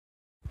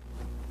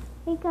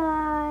Hey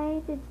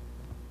guys,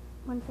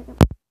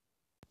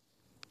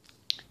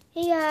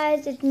 Hey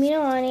guys, it's me,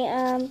 Alani.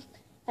 I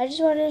just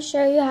wanted to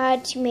show you how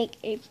to make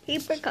a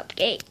paper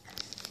cupcake.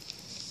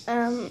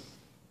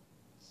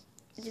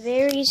 It's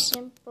very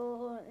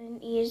simple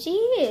and easy.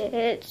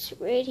 It's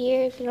right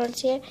here if you don't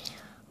see it.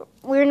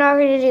 We're not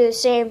going to do the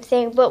same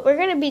thing, but we're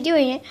going to be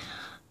doing it.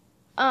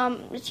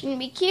 It's going to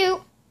be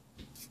cute.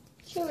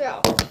 Here we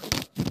go.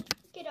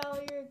 Get all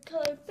your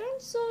colored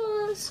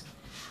pencils.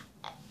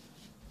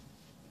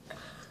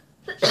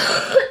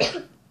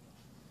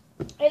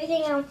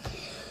 Everything else.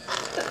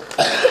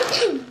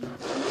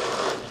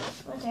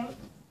 Okay.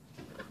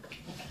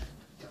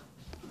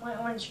 My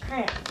orange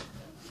crayon.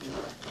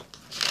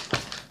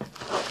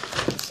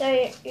 So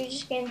you're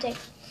just gonna take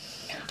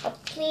a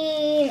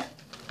clean,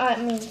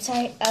 on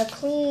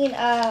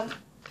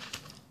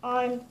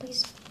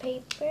piece of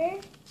paper,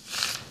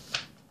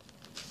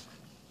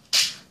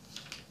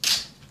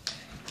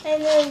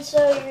 and then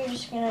so you're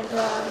just gonna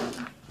draw.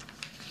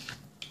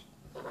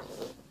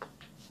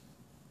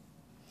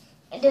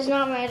 It does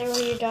not matter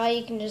where you draw.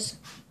 You can just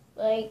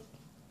we're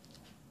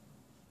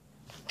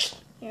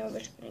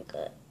just gonna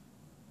go.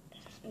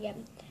 Yeah,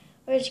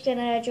 we're just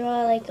gonna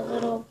draw like a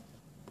little,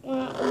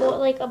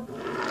 like a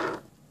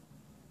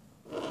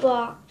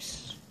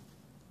box.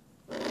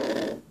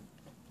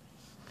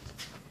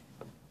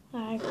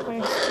 Like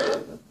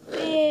first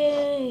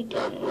big,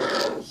 then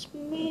it's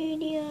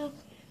medium,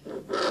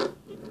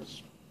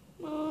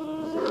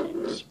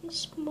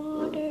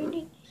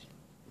 smaller.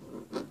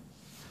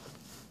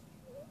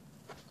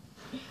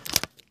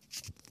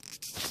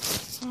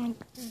 Like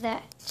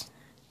that.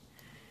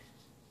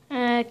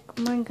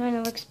 Mine kind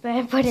of looks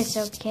bad, but it's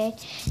okay.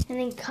 And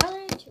then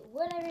color it to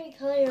whatever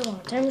color you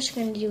want. I'm just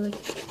going to do it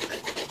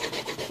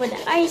for the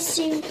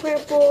icing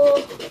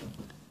purple.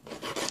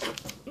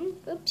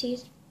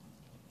 Oopsies.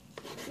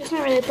 It's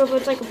not really purple,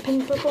 it's like a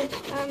pink purple.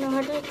 I don't know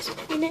how to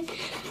explain it.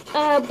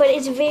 But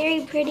it's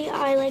very pretty.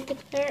 I like the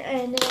color.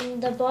 And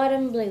then the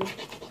bottom blue.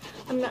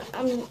 I'm not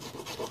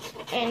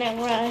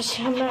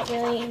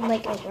really in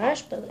like a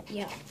rush, but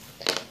yeah.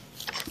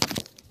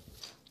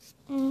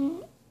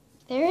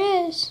 There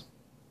it is.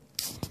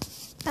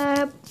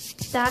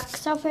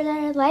 That's all for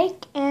that.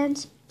 Like and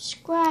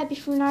subscribe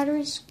if you're not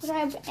already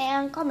subscribed,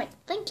 and comment.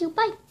 Thank you.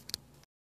 Bye.